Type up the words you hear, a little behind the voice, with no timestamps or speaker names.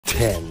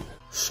10.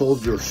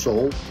 Sold your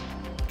soul?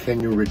 Can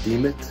you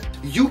redeem it?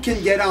 You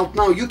can get out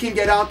now. You can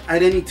get out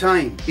at any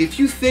time. If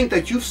you think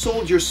that you've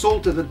sold your soul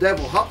to the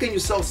devil, how can you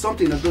sell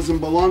something that doesn't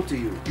belong to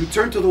you? You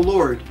turn to the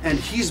Lord and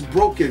He's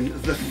broken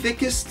the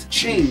thickest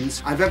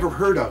chains I've ever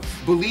heard of.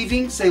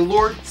 Believing, say,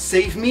 Lord,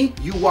 save me.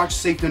 You watch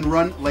Satan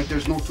run like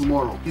there's no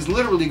tomorrow. He's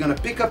literally going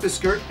to pick up his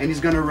skirt and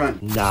he's going to run.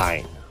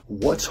 9.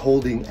 What's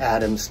holding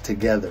atoms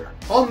together?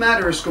 All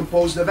matter is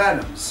composed of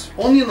atoms.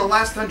 Only in the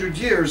last 100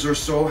 years or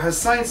so has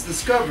science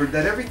discovered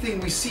that everything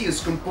we see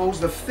is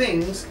composed of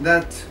things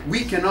that we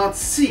cannot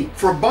see.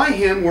 For by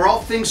Him were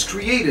all things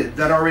created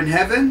that are in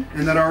heaven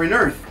and that are in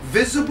earth,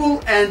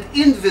 visible and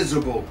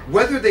invisible,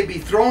 whether they be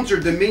thrones or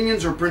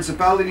dominions or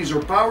principalities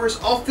or powers,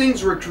 all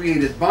things were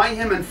created by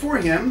Him and for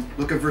Him.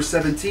 Look at verse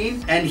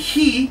 17. And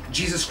He,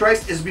 Jesus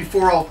Christ, is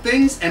before all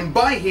things, and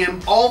by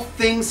Him all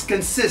things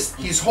consist.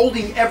 He's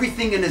holding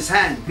everything in His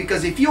hand,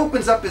 because if He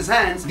opens up His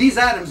hands,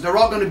 these atoms, they're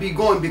all going to be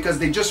gone because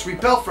they just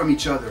repel from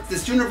each other.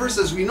 This universe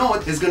as we know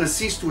it is going to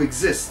cease to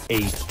exist.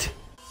 8.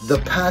 The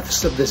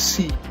paths of the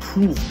sea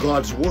prove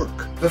God's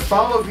work. The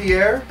fowl of the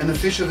air and the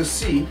fish of the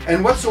sea,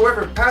 and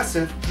whatsoever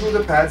passeth through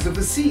the paths of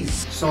the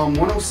seas. Psalm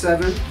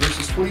 107,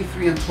 verses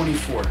 23 and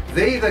 24.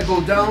 They that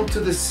go down to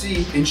the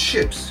sea in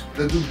ships,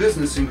 that do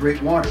business in great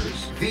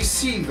waters, these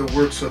see the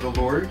works of the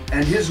Lord,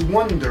 and His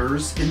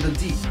wonders in the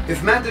deep.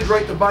 If man did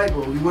write the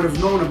Bible, he would have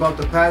known about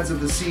the paths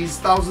of the seas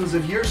thousands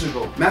of years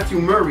ago. Matthew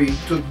Murray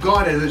took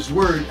God at His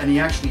word, and he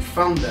actually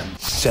found them.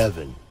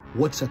 7.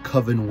 What's a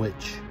coven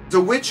witch? The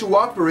witch who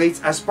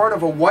operates as part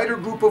of a wider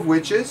group of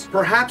witches,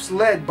 perhaps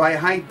led by a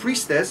high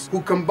priestess,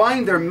 who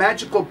combine their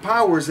magical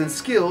powers and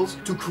skills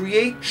to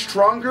create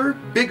stronger,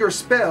 bigger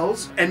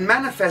spells and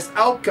manifest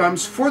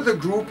outcomes for the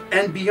group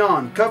and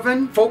beyond.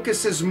 Coven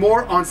focuses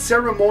more on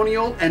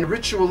ceremonial and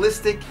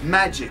ritualistic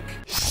magic.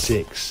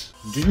 6.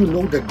 Do you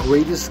know the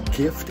greatest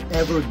gift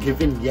ever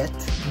given yet?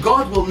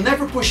 God will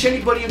never push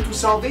anybody into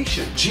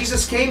salvation.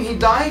 Jesus came, He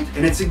died,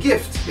 and it's a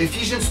gift.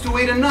 Ephesians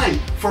 2:8 and 9.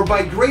 For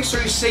by grace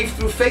are you saved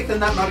through faith, and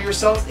that not of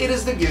yourselves. It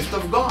is the gift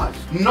of God,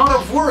 not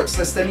of works,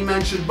 lest any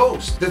man should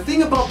boast. The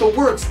thing about the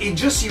works, it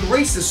just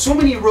erases so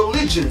many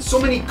religions, so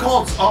many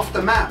cults off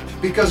the map.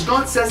 Because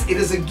God says it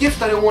is a gift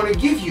that I want to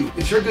give you.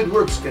 If your good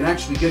works can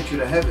actually get you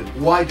to heaven,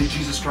 why did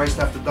Jesus Christ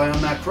have to die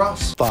on that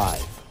cross?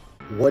 5.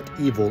 What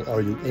evil are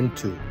you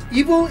into?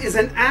 Evil is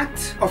an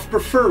act of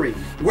preferring.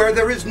 Where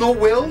there is no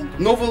will,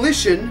 no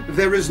volition,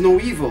 there is no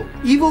evil.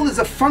 Evil is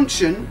a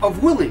function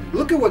of willing.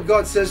 Look at what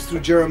God says through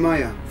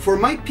Jeremiah. For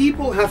my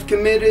people have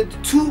committed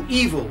 2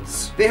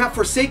 evils. They have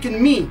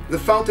forsaken me, the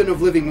fountain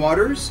of living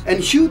waters, and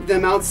hewed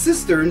them out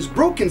cisterns,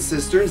 broken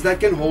cisterns that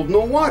can hold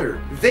no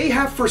water. They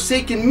have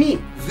forsaken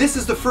me. This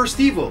is the first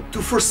evil.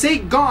 To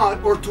forsake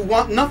God or to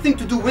want nothing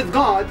to do with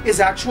God is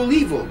actual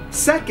evil.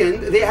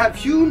 Second, they have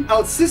hewn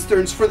out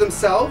cisterns for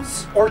themselves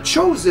or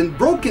chosen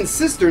broken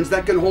cisterns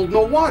that can hold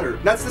no water.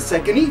 That's the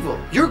second evil.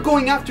 You're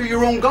going after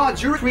your own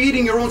gods. You're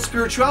creating your own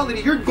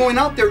spirituality. You're going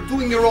out there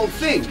doing your own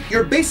thing.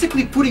 You're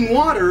basically putting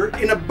water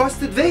in a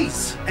busted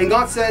vase. And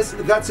God says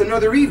that's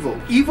another evil.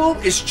 Evil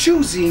is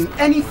choosing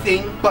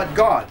anything but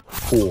God.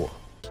 4.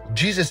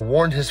 Jesus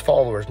warned His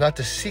followers not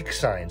to seek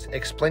signs,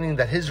 explaining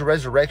that His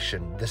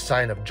resurrection, the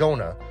sign of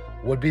Jonah,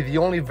 would be the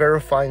only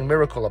verifying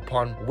miracle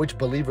upon which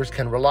believers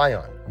can rely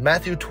on.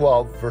 Matthew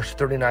 12, verse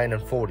 39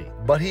 and 40.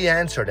 But He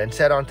answered and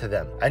said unto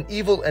them, An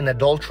evil and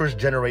adulterous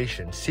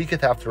generation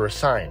seeketh after a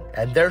sign,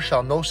 and there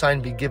shall no sign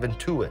be given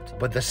to it,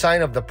 but the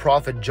sign of the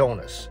prophet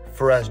Jonas.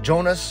 For as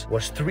Jonas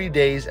was 3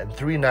 days and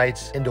 3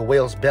 nights in the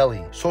whale's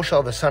belly, so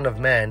shall the Son of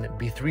Man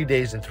be 3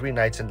 days and 3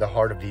 nights in the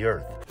heart of the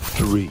earth.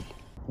 3.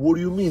 What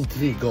do you mean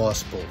 3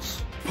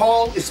 Gospels?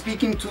 Paul is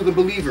speaking to the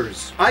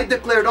believers. I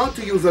declared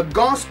unto you the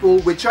gospel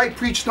which I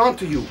preached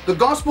unto you. The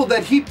gospel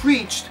that he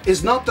preached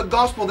is not the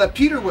gospel that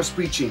Peter was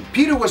preaching.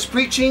 Peter was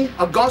preaching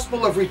a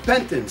gospel of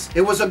repentance.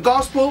 It was a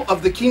gospel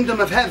of the kingdom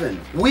of heaven.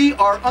 We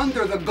are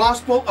under the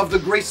gospel of the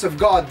grace of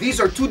God.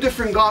 These are 2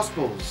 different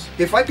gospels.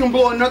 If I can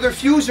blow another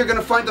fuse, you're going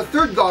to find the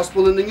 3rd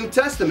gospel in the New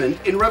Testament.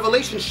 In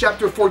Revelation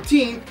chapter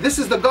 14, this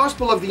is the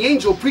gospel of the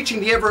angel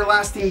preaching the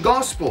everlasting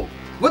gospel.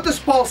 What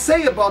does Paul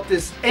say about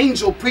this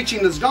angel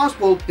preaching this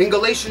gospel in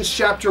Galatians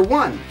chapter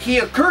 1? He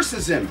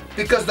accuses him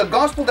because the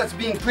gospel that's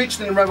being preached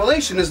in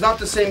Revelation is not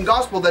the same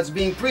gospel that's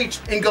being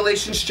preached in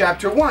Galatians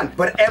chapter 1.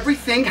 But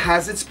everything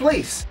has its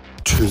place.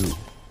 2.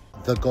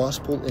 The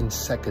gospel in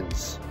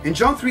seconds. In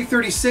John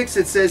 3:36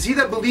 it says, He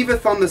that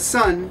believeth on the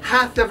Son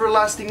hath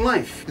everlasting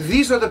life.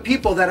 These are the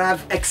people that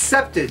have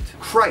accepted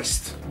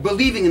Christ,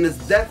 believing in His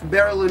death,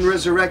 burial, and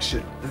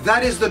resurrection.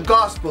 That is the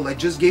gospel. I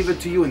just gave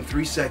it to you in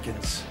 3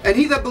 seconds. And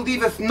he that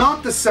believeth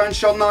not the Son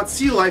shall not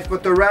see life,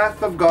 but the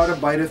wrath of God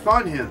abideth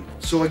on him.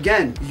 So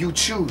again, you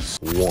choose.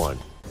 1.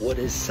 What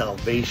is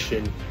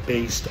salvation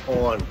based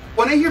on?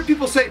 When I hear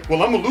people say,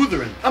 well, I'm a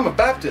Lutheran, I'm a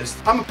Baptist,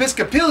 I'm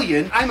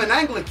Episcopalian, I'm an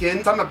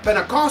Anglican, I'm a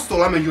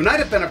Pentecostal, I'm a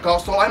United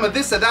Pentecostal, I'm a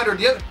this or that or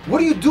the other.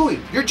 What are you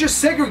doing? You're just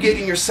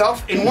segregating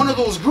yourself in one of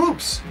those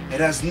groups. It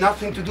has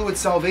nothing to do with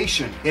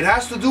salvation. It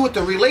has to do with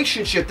the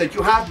relationship that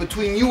you have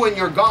between you and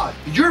your God.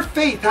 Your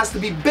faith has to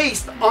be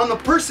based on the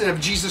person of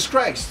Jesus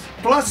Christ.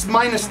 Plus,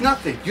 minus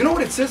nothing. You know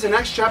what it says in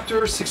Acts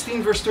chapter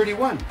 16, verse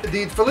 31?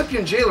 The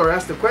Philippian jailer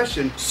asked the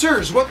question,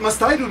 "Sirs, what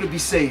must I do to be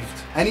saved?"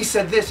 And he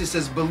said this, he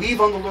says,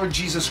 "Believe on the Lord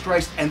Jesus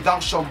Christ and thou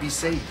shalt be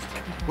saved."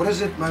 What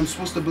is it I'm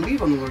supposed to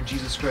believe on the Lord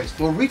Jesus Christ?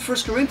 Well, read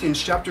 1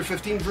 Corinthians chapter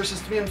 15,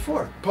 verses 3 and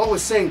 4. Paul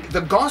is saying,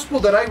 the gospel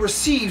that I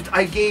received,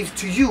 I gave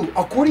to you.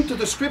 According to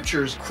the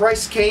scriptures,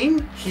 Christ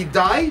came, he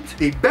died,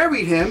 they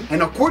buried him,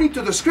 and according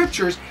to the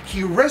scriptures,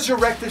 he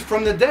resurrected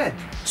from the dead.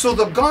 So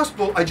the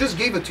gospel, I just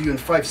gave it to you in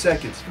 5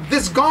 seconds.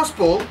 This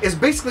gospel is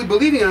basically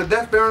believing in a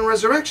death, burial, and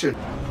resurrection.